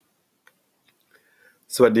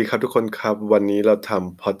สวัสดีครับทุกคนครับวันนี้เราท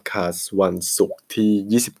ำพอดคาสต์วันศุกร์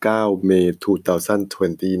ที่29เมษายน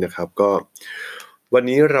2020นะครับก็วัน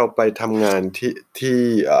นี้เราไปทำงานที่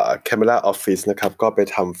Camera Office นะครับก็ไป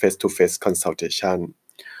ทำ Face to Face Consultation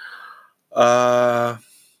เอ่อ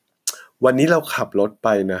วันนี้เราขับรถไป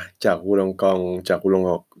นะจากวูลองก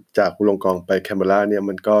องไปแคนเบอร์ราเนี่ย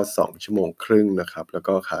มันก็2ชั่วโมงครึ่งนะครับแล้ว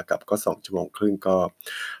ก็ขากลับก็2ชั่วโมงครึ่งก็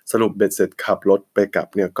สรุปเบ็ดเสร็จขับรถไปกลับ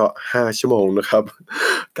เนี่ยก็5ชั่วโมงนะครับ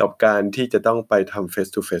กับการที่จะต้องไปทำ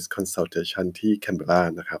face to face consultation ที่แคนเบอร์รา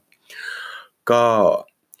นะครับก็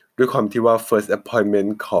ด้วยความที่ว่า first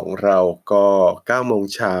appointment ของเราก็9โมง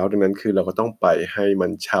เช้าดังนั้นคือเราก็ต้องไปให้มั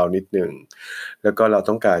นเช้านิดหนึ่งแล้วก็เรา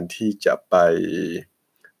ต้องการที่จะไป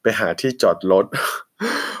หาที่จอดรถ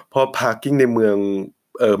เพราะ parking ในเมือง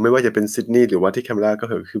ไม่ว่าจะเป็นซิดนีย์หรือว่าที่แคนเบอร์ราก็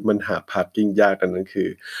คือมันหา parking ยากดังนั้นคือ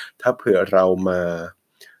ถ้าเผื่อเรามา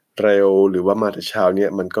เร็วหรือว่ามาแต่เช้าเนี่ย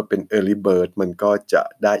มันก็เป็น early bird มันก็จะ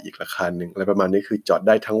ได้อีกราคาหนึ่งอะไรประมาณนี้คือจอดไ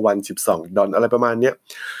ด้ทั้งวัน$12อะไรประมาณเนี้ย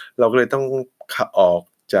เราก็เลยต้องขับออก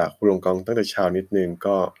จากคูลองกองตั้งแต่เช้านิดนึง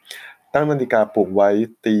ก็ตั้งนาฬิกาปลุกไว้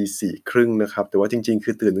ตีสี่ครึ่งนะครับแต่ว่าจริงๆคื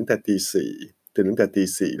อตื่นตั้งแต่ตี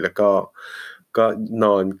สี่แล้วก็น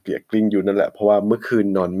อนเกลี่ยกลิ้งอยู่นั่นแหละเพราะว่าเมื่อคืน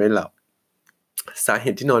นอนไม่หลับสาเห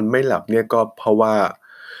ตุที่นอนไม่หลับเนี่ยก็เพราะว่า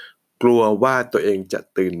กลัวว่าตัวเองจะ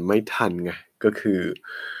ตื่นไม่ทันไงก็คือ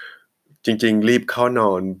จริงๆรีบเข้าน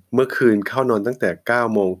อนเมื่อคืนเข้านอนตั้งแต่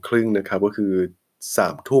9โมงครึ่งนะครับก็คือ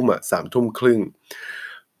3ทุ่ม3ทุ่มครึ่ง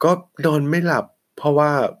ก็นอนไม่หลับเพราะว่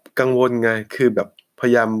ากังวลไงคือแบบพย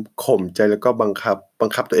ายามข่มใจแล้วก็บัง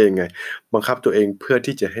คับตัวเองไงบังคับตัวเองเพื่อ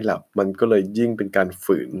ที่จะให้หลับมันก็เลยยิ่งเป็นการ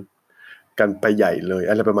ฝืนกันไปใหญ่เลย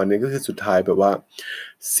อะไรประมาณนี้ก็คือสุดท้ายแบบว่า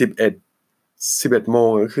11 11โมง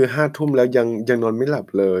ก็คือ5ทุ่มแล้วยังนอนไม่หลับ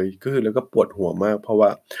เลยก็คือแล้วก็ปวดหัวมากเพราะว่า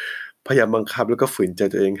พยายามบังคับแล้วก็ฝืนใจ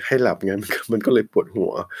ตัวเองให้หลับไงมันก็เลยปวดหั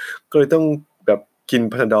วก็เลยต้องแบบกิน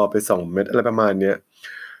Panadol ไป2เม็ดอะไรประมาณเนี้ย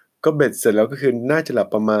ก็เบ็ดเสร็จแล้วก็คือน่าจะหลับ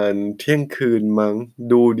ประมาณเที่ยงคืนมั้ง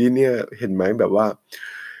ดูดิเนี่ยเห็นไหมแบบว่า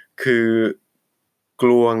คือก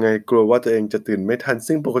ลัวไงกลัวว่าตัวเองจะตื่นไม่ทัน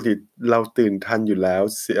ซึ่งปกติเราตื่นทันอยู่แล้ว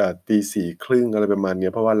ตีสี่ครึ่งอะไรประมาณเนี้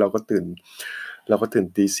ยเพราะว่าเราก็ตื่น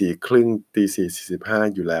ตีสี่ครึ่งตีสี่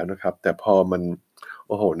45อยู่แล้วนะครับแต่พอมันโ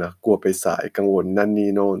อ้โหนะกลัวไปสายกังวลนั่นนี่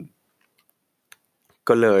โน่น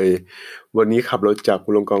ก็เลยวันนี้ขับรถจากภู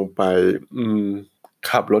ลงกองไป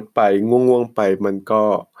ขับรถไปง่วงๆไปมันก็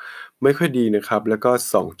ไม่ค่อยดีนะครับแล้วก็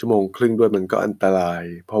2ชั่วโมงครึ่งด้วยมันก็อันตราย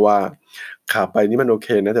เพราะว่าขาไปนี่มันโอเค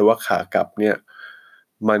นะแต่ว่าขากลับเนี่ย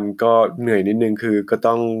มันก็เหนื่อยนิดนึงคือก็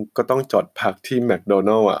ต้องจอดพักที่แมคโด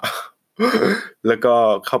นัลด์อ่ะแล้วก็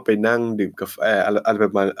เข้าไปนั่งดื่มกาแฟอะไรปร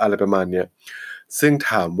ะมาณเนี้ยซึ่ง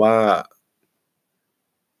ถามว่า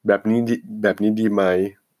แบบนี้ดีไหม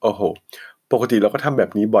โอ้โหปกติเราก็ทำแบ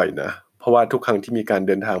บนี้บ่อยนะเพราะว่าทุกครั้งที่มีการเ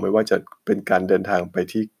ดินทางไม่ว่าจะเป็นการเดินทางไป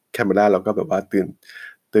ที่แคนาดาเราก็แบบว่า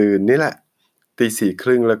ตื่นนี่แหละตีสี่ค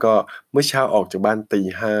รึ่งแล้วก็เมื่อเช้าออกจากบ้านตี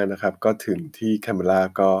ห้านะครับก็ถึงที่แคนาดา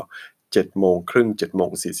ก็7:30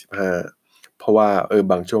 7:45เพราะว่า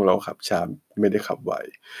บางช่วงเราขับช้าไม่ได้ขับไว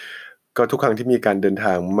ก็ทุกครั้งที่มีการเดินท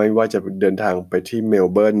างไม่ว่าจะเดินทางไปที่เมล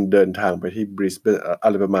เบิร์นเดินทางไปที่บริสเบนอะ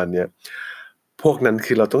ไรประมาณเนี้ยพวกนั้น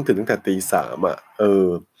คือเราต้องตื่นตั้งแต่ตีสาม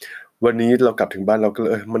วันนี้เรากลับถึงบ้านเราก็เล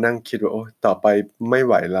ยมานั่งคิดว่าโอ้ต่อไปไม่ไ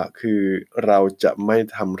หวละคือเราจะไม่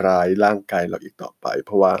ทำร้ายร่างกายเราอีกต่อไปเพ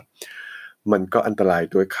ราะว่ามันก็อันตราย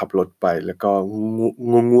ด้วยขับรถไปแล้วก็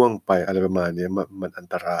ง่วงๆไปอะไรประมาณเนี้ยมันอัน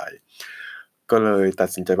ตรายก็เลยตัด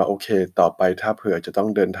สินใจว่าโอเคต่อไปถ้าเผื่อจะต้อง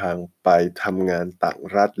เดินทางไปทำงานต่าง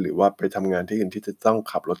รัฐหรือว่าไปทำงานที่อื่นที่จะต้อง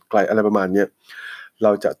ขับรถไกลอะไรประมาณเนี้ยเร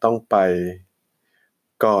าจะต้องไป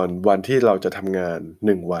ก่อนวันที่เราจะทำงาน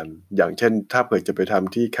1วันอย่างเช่นถ้าเผื่อจะไปท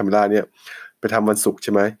ำที่แคนาดาเนี่ยไปทำวันศุกร์ใ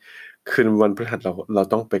ช่ไหมคืนวันพฤหัสเรา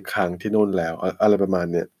ต้องไปค้างที่โน่นแล้วอะไรประมาณ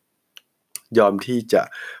เนี้ยยอมที่จะ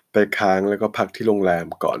ไปค้างแล้วก็พักที่โรงแรม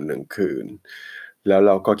ก่อน1คืนแล้วเ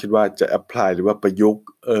ราก็คิดว่าจะแอพพลายหรือว่าประยุกต์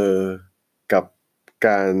กับก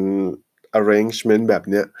าร arrangement แบบ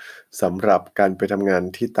เนี้ยสำหรับการไปทำงาน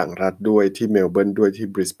ที่ต่างรัฐด้วยที่เมลเบิร์นด้วยที่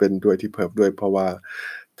บริสเบนด้วยที่เพิร์ธด้วยเพราะว่า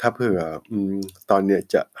ถ้าเผื่อตอนเนี้ย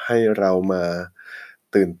จะให้เรามา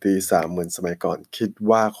ตื่นตีสามเหมือนสมัยก่อนคิด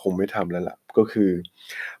ว่าคงไม่ทำแล้วล่ะก็คือ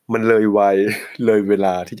มันเลยวัยเลยเวล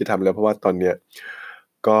าที่จะทำแล้วเพราะว่าตอนเนี้ย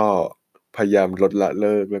ก็พยายามลดละเ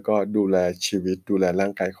ลิกแล้วก็ดูแลชีวิตดูแลร่า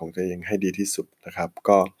งกายของตัวเองให้ดีที่สุดนะครับ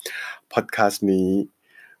ก็พอดคาสต์นี้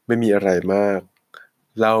ไม่มีอะไรมาก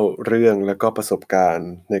เล่าเรื่องแล้วก็ประสบการณ์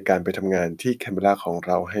ในการไปทำงานที่แคนเบอร์ราของเ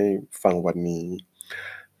ราให้ฟังวันนี้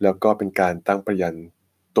แล้วก็เป็นการตั้งปญัณ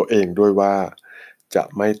ตัวเองด้วยว่าจะ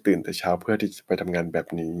ไม่ตื่นแต่เช้าเพื่อที่จะไปทำงานแบบ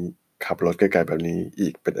นี้ขับรถไกลๆแบบนี้อี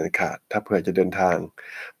กเป็นอันขาดถ้าเผื่อจะเดินทาง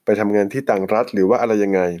ไปทำงานที่ต่างรัฐหรือว่าอะไรยั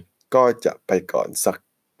งไง ก็จะไปก่อนสัก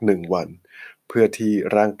1 วันเพื่อที่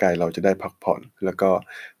ร่างกายเราจะได้พักผ่อนแล้วก็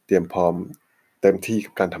เตรียมพร้อมเต็มที่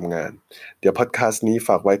กับการทำงานเดี๋ยวพอดคาสต์นี้ฝ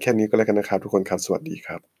ากไว้แค่นี้ก็แล้วกันนะครับทุกคนครับสวัสดีค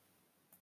รับ